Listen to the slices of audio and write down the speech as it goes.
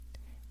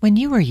When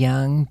you were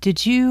young,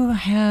 did you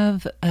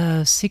have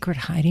a secret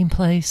hiding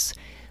place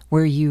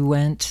where you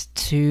went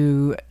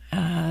to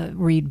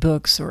read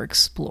books or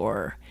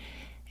explore?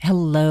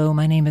 Hello,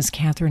 my name is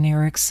Katherine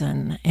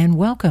Erickson, and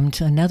welcome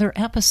to another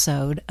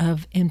episode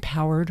of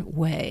Empowered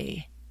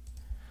Way.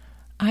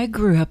 I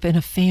grew up in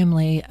a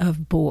family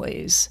of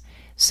boys,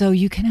 so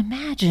you can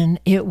imagine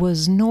it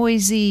was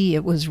noisy,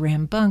 it was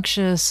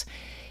rambunctious,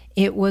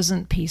 it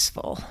wasn't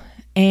peaceful,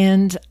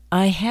 and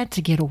I had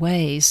to get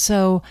away.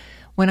 So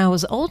when I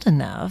was old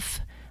enough,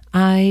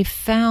 I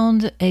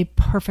found a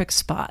perfect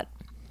spot.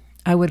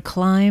 I would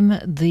climb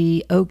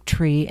the oak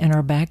tree in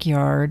our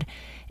backyard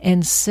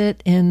and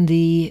sit in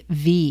the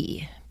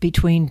V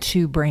between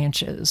two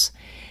branches.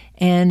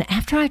 And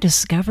after I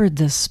discovered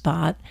this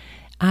spot,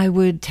 I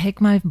would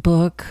take my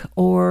book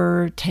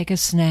or take a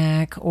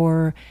snack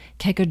or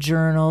take a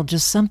journal,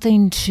 just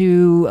something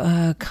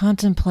to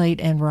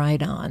contemplate and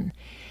write on.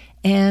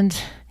 And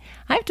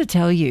I have to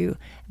tell you,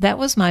 that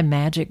was my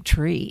magic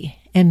tree.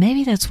 And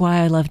maybe that's why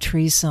I love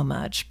trees so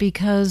much,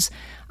 because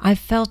I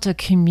felt a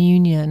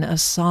communion, a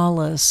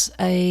solace,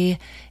 a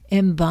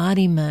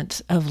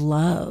embodiment of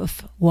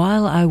love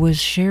while I was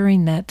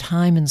sharing that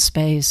time and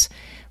space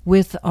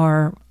with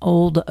our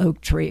old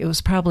oak tree. It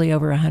was probably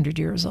over 100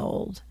 years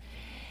old.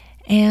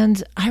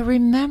 And I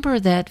remember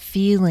that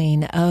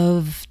feeling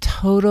of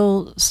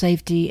total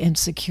safety and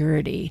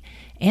security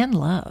and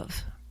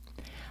love.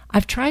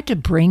 I've tried to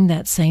bring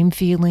that same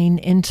feeling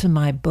into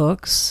my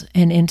books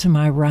and into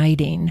my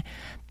writing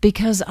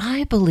because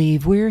I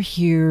believe we're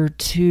here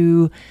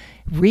to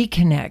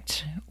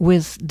reconnect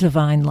with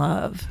divine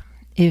love.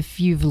 If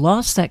you've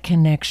lost that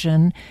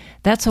connection,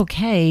 that's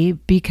okay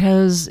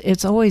because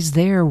it's always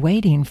there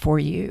waiting for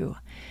you.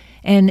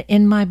 And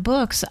in my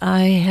books,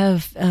 I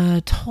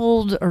have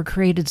told or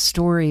created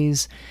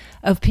stories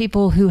of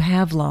people who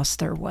have lost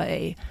their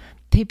way,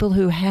 people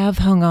who have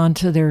hung on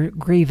to their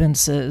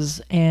grievances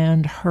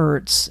and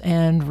hurts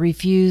and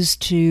refused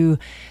to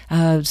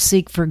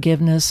seek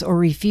forgiveness or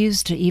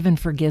refused to even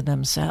forgive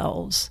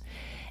themselves.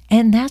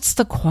 And that's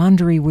the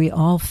quandary we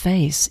all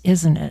face,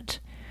 isn't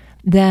it?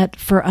 That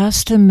for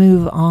us to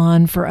move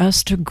on, for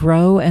us to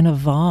grow and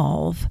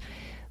evolve,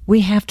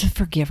 we have to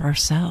forgive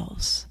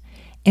ourselves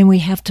and we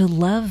have to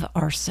love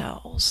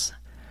ourselves.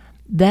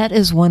 That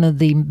is one of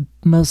the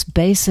most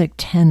basic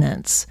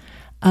tenets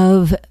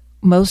of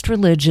most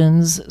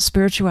religions,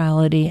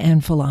 spirituality,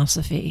 and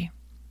philosophy.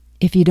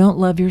 If you don't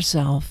love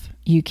yourself,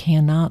 you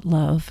cannot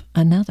love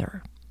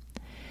another.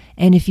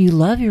 And if you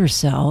love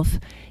yourself,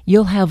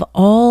 you'll have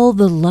all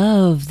the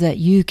love that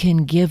you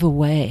can give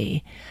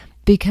away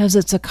because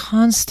it's a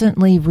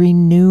constantly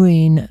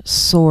renewing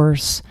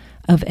source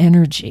of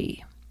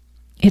energy.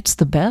 It's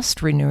the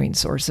best renewing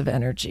source of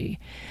energy,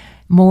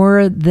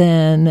 more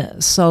than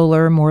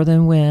solar, more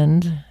than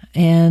wind,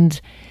 and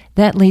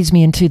that leads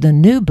me into the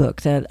new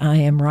book that I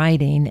am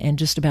writing and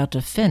just about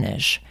to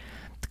finish,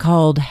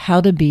 called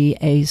How to Be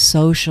a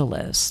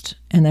Socialist,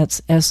 and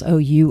that's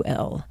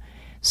S-O-U-L,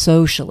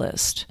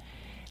 socialist.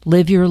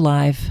 Live your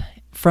life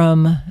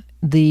from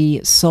the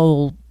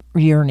soul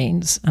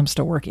yearnings. I'm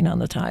still working on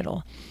the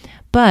title.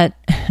 But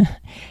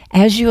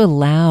as you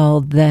allow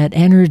that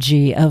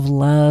energy of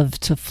love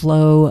to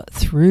flow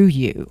through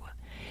you,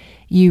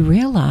 you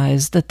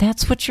realize that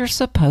that's what you're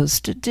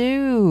supposed to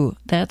do.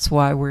 That's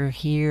why we're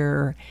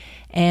here.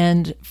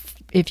 And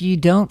if you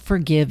don't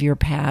forgive your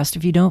past,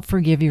 if you don't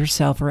forgive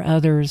yourself or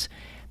others,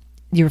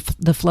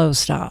 the flow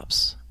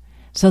stops.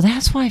 So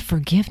that's why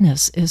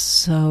forgiveness is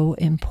so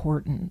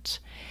important.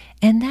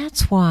 And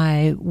that's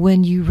why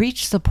when you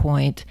reach the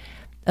point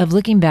of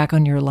looking back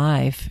on your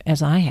life,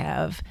 as I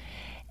have,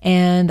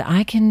 and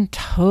I can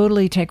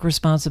totally take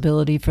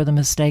responsibility for the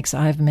mistakes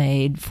I've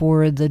made,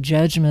 for the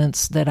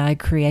judgments that I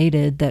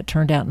created that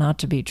turned out not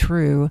to be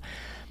true,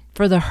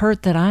 for the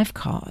hurt that I've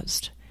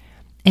caused.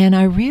 And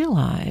I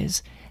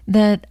realize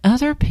that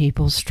other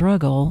people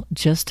struggle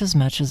just as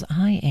much as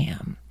I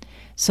am.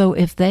 So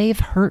if they've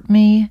hurt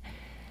me,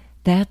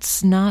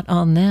 that's not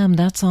on them,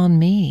 that's on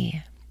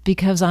me,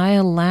 because I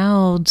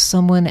allowed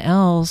someone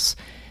else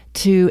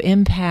to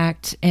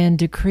impact and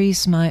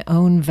decrease my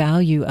own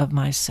value of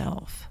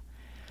myself.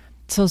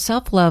 So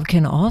self-love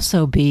can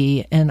also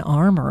be an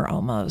armor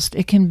almost.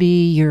 It can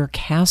be your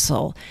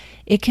castle.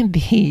 It can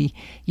be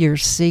your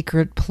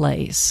secret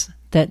place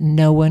that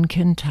no one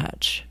can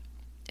touch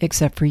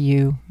except for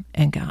you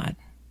and God.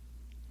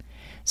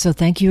 So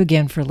thank you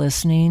again for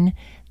listening.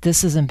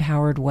 This is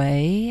Empowered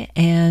Way,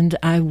 and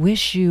I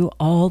wish you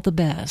all the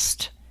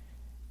best.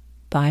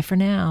 Bye for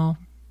now.